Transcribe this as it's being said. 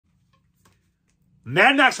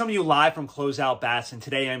Mad Max coming to you live from Closeout Bats, and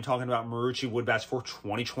today I'm talking about Marucci wood bats for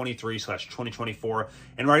 2023/2024.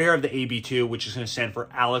 And right here I have the AB2, which is going to stand for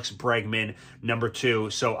Alex Bregman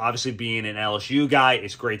 #2. So obviously being an LSU guy,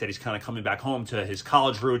 it's great that he's kind of coming back home to his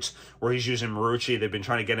college roots where he's using Marucci. They've been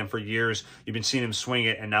trying to get him for years. You've been seeing him swing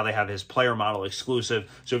it, and now they have his player model exclusive.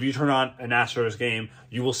 So if you turn on an Astros game,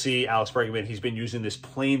 you will see Alex Bregman. He's been using this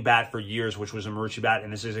plain bat for years, which was a Marucci bat,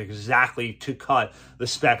 and this is exactly to cut the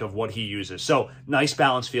spec of what he uses. So nice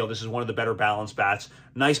balance feel. This is one of the better balanced bats.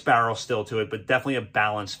 Nice barrel still to it, but definitely a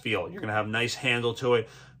balanced feel. You're going to have nice handle to it.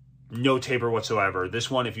 No taper whatsoever.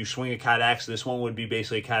 This one, if you swing a Cat X, this one would be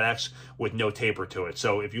basically a Cat X with no taper to it.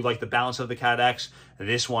 So if you like the balance of the Cat X,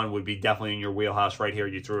 this one would be definitely in your wheelhouse right here.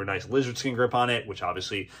 You threw a nice lizard skin grip on it, which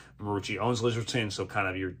obviously Marucci owns lizard skin, so kind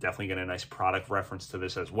of you're definitely getting a nice product reference to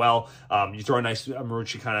this as well. You throw a nice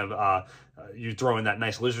Marucci kind of, you throw in that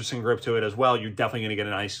nice lizard skin grip to it as well. You're definitely going to get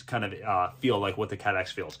a nice kind of feel like what the Cat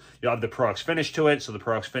X feels. You'll have the Pro X finish to it, so the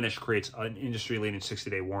Pro X finish creates an industry-leading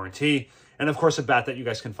 60-day warranty. And of course, a bat that you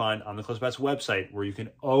guys can find on the Close Bats website where you can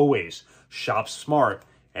always shop smart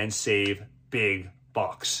and save big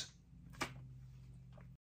bucks.